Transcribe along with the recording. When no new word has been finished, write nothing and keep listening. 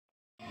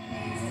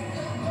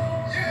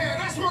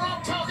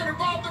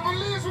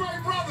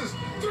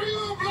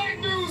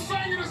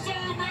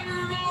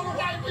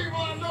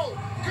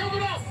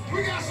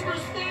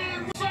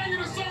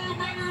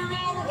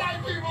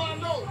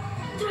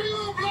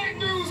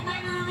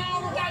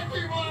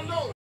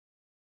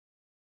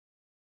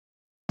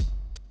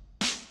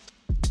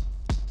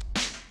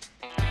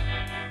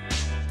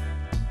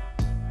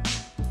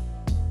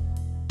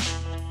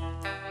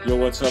Yo,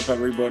 what's up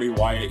everybody?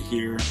 Wyatt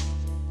here.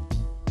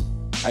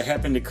 I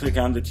happened to click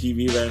on the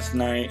TV last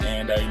night,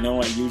 and I know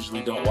I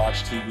usually don't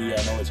watch TV.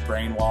 I know it's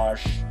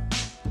brainwash,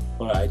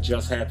 but I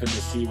just happened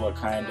to see what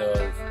kind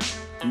of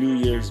New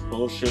Year's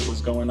bullshit was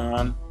going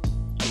on.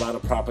 A lot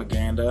of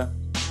propaganda.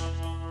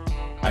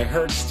 I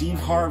heard Steve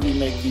Harvey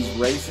make these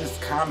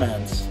racist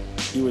comments.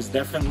 He was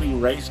definitely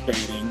race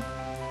baiting.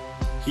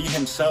 He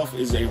himself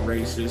is a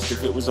racist.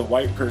 If it was a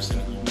white person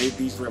who made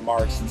these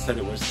remarks and said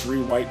it was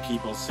 3 white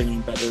people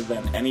singing better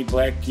than any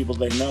black people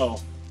they know,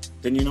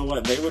 then you know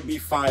what? They would be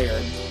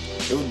fired.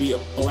 It would be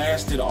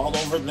blasted all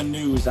over the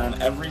news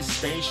on every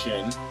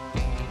station.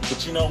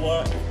 But you know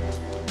what?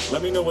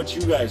 Let me know what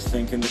you guys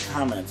think in the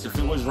comments. If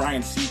it was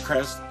Ryan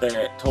Seacrest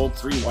that told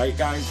 3 white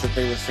guys that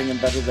they were singing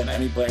better than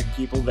any black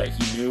people that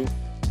he knew,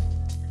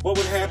 what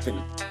would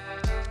happen?